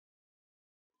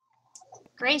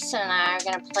Grayson and I are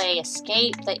gonna play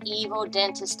Escape the Evil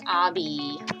Dentist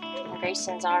Obby.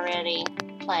 Grayson's already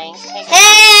playing.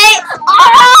 Hey!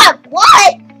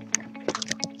 What?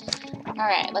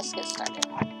 Alright, let's get started.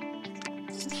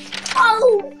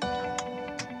 Oh!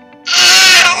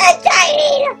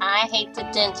 I hate the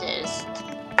dentist.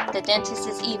 The dentist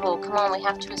is evil. Come on, we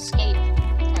have to escape.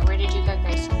 Alright, where did you go,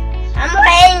 Grayson?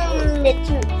 I'm in the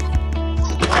tooth.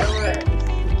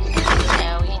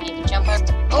 No, you need to jump up.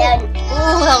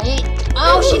 Oh,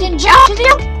 oh, she didn't jump. She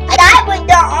didn't. I got with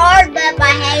the arm, but my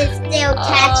hand is still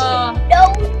catching.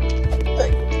 No.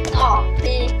 Oh,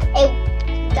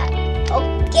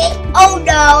 okay. Oh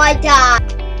no, I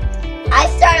died. I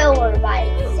start over by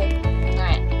it.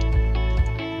 Alright.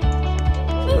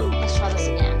 Let's try this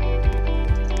again.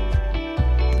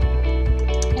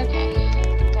 Okay.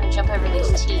 Gotta jump over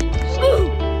these teeth.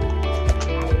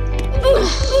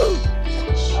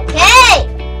 Okay.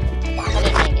 I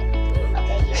didn't make it.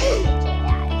 Okay, you can take it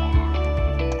out.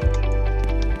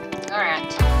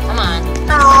 Alright. Come on.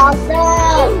 Oh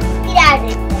no. Get out of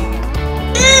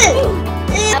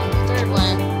there. Third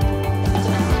one.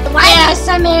 Yes,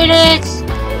 I made it!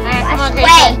 Alright, come on,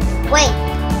 Grayson. Wait.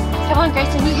 Come on,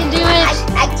 Grayson, you can do it!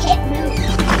 I can't move.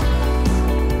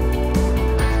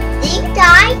 Did you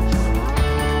die?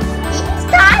 Did you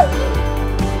die?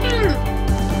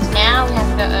 Now we have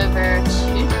to go over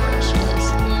toothbrushes.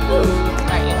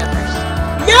 Alright, you go first.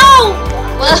 No!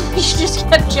 Well, you just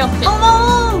kept jumping.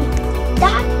 Oh!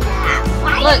 Stop that.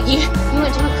 Why? Look, you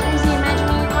went to a crazy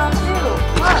imaginary world too.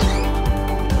 Look.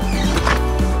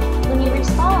 When you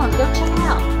respawn, go check it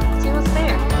out. See what's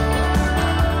there.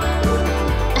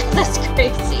 That's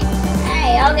crazy.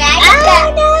 Hey, okay. I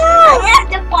have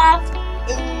to pause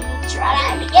and try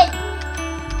that again.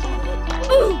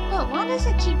 Look, why does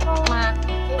it keep on my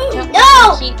jump?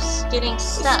 No! It keeps getting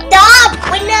stuck. Stop!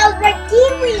 When I was right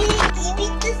here, we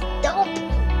need to stop.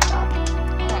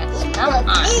 Alright, come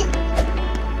on.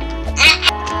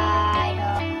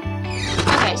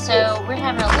 Okay, so we're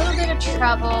having a little bit of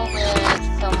trouble with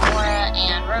Filmora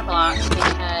and Roblox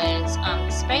because the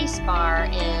space bar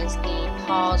is the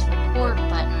pause record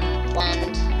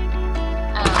button,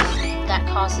 and that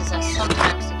causes us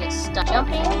sometimes to get stuck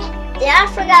jumping. Yeah, I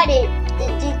forgot it. The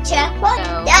checkpoint?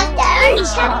 So,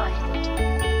 That's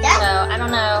so I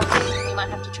don't know. We might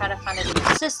have to try to find a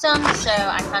different system. So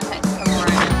I contacted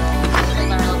Filmora and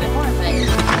learn a little bit more, but it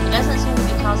doesn't seem to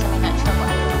be causing me that trouble.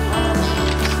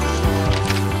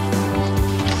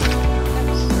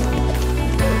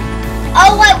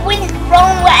 Oh, I went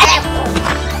wrong way.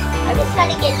 I'm just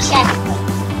trying to get checked.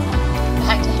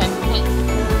 Back to heavy.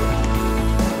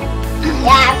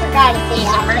 Yeah, I forgot it.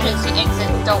 These emergency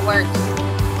exits don't work.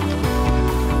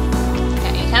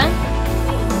 Okay, you coming?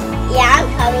 Yeah, I'm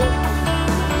coming.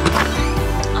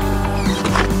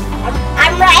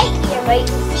 I'm right here, right?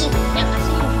 You see me? Yep, I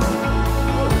see you.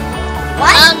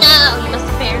 What? Oh no, you must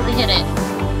have barely hit it.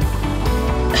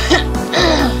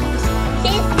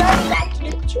 It's going back to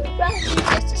the toothbrush. I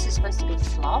guess this is supposed to be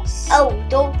floss. Oh,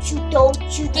 don't you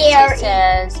dare. It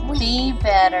says, be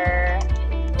better.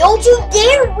 Don't you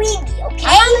dare read me, okay?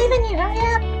 I'm not leaving you, hurry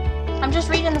up. I'm just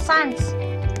reading the signs.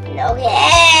 Okay,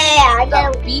 I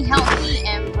gotta... So, be healthy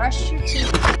and brush your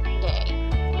teeth every day.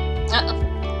 Uh-oh.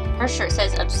 Her shirt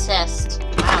says obsessed.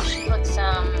 Wow, she looks,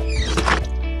 a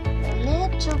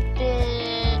little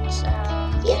bit,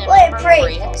 He's pretty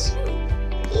pretty. inappropriate.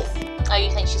 Oh,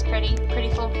 you think she's pretty?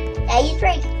 Prettyful? Yeah, he's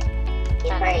pretty.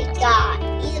 He's pretty god.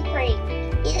 He's a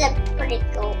pretty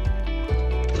cool.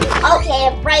 Okay,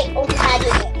 I'm right over it.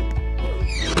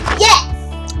 Yes!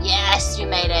 Yes, you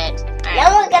made it. Alright.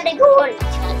 Now we're gonna go on.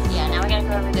 Yeah, now we gotta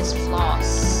go over this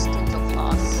floss. Dental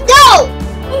floss. No!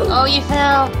 Oh, you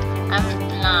fell. I'm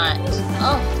not,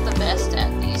 the best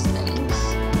at these things.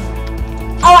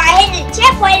 Oh, I hit the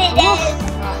checkpoint and then...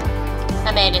 I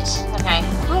made it. Okay.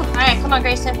 Alright, come on,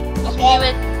 Grayson. You can do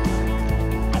it.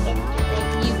 I can do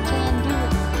it. You can do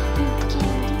it. You can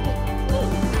do it.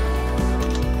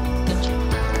 Good job.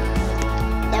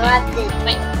 Now I have to...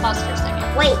 Wait, pause for a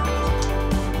second. Wait.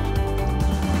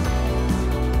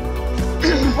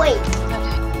 Wait.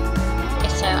 Okay,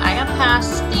 so I got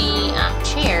past the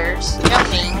chairs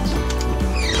jumping,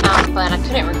 but I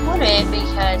couldn't record it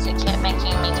because it kept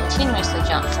making me continuously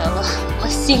jump. So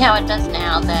let's see how it does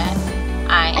now that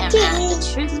I am at the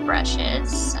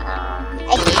toothbrushes.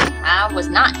 I was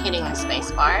not hitting the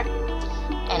space bar,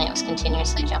 and it was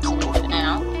continuously jumping into it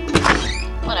now.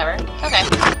 Whatever. Okay.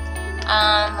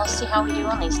 Let's see how we do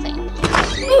on these things.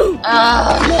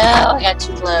 Oh no, I got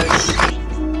too close.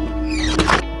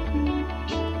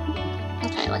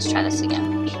 Okay, let's try this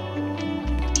again.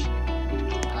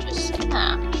 I'll just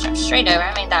jump straight over.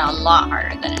 I made that a lot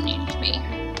harder than it needed to be.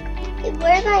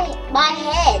 Where's my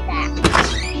head at?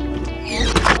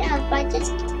 Yeah, but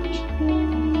just...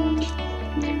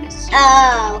 There it is.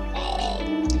 Oh, okay.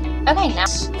 Okay, now...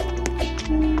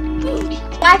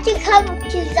 Why'd you come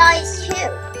to zombies too?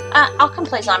 I'll come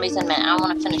play zombies in a minute. I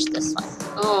want to finish this one.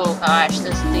 Oh gosh,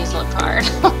 these look hard.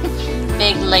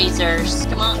 Big lasers.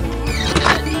 Come on.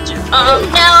 Oh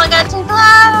no, I got too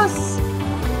close!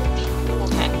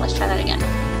 Okay, let's try that again.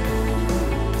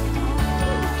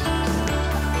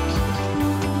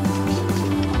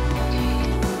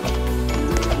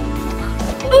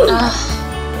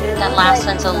 That last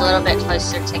one's a little bit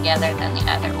closer together than the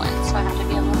other one, so I have to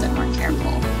be a little bit more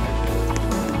careful.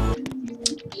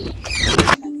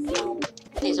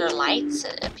 These are lights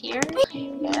up here. There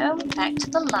you go. Back to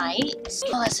the lights.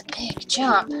 Oh, that's a big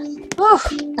jump. Woo!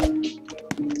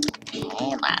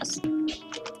 Okay, last one.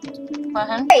 I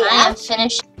am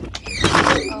finished.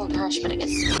 Oh gosh, but it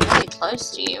gets really close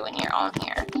to you when you're on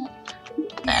here.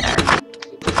 Better.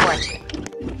 4-2.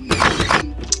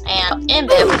 And in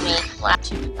bed with me,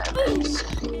 last 2 photos.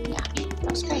 Yeah, that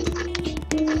was great.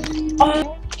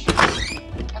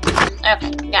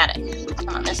 Okay, got it. Come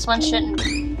on, this one shouldn't.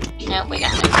 Nope, we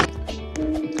got it.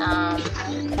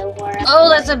 Oh,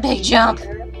 that's a big jump.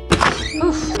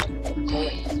 Oof.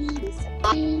 Okay.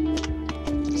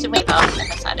 So we both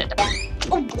decided to.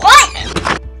 What?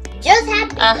 Okay. Just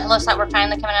happened. Looks like we're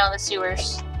finally coming out of the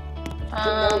sewers.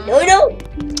 No.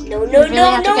 We really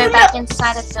have to go back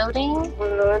inside a building.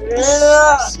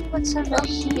 Let's see what's over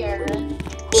here.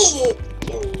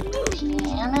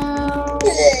 Piano.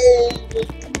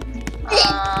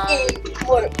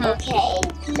 Okay,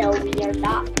 so we are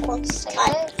not going to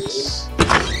touch this.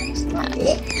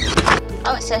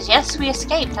 Oh, it says yes, we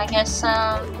escaped. I guess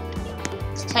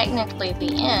it's technically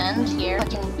the end here. I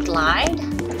can glide.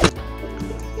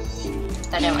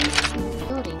 I don't know what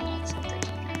building is over here.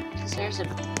 Because there's a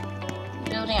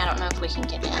building. I don't know if we can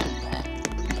get in, but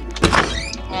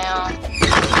no,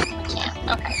 we can't.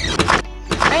 Okay.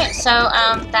 Alright, so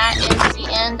that is the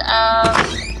end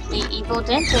of The Evil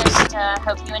Dentist.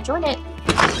 Hope you enjoyed it.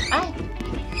 Bye.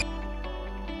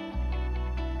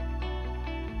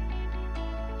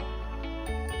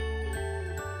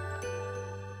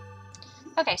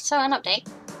 Okay, so an update.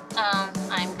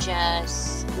 I'm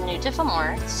just new to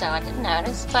Filmora, so I didn't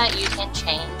notice, but you can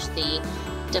change the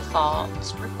default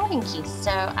recording keys.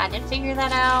 So I did figure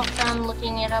that out from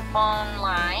looking it up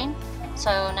online.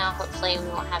 So now hopefully we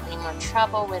won't have any more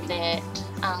trouble with it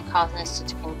causing us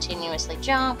to continuously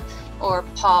jump or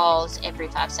pause every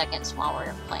 5 seconds while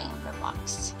we're playing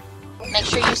Roblox. Make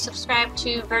sure you subscribe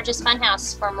to Burgess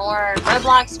Funhouse for more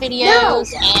Roblox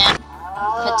videos and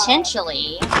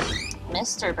potentially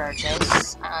Mr.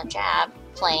 Burgess, Jab,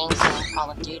 playing some Call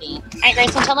of Duty. Alright,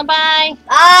 Grayson, tell them bye!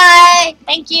 Bye!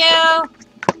 Thank you!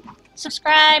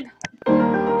 Subscribe!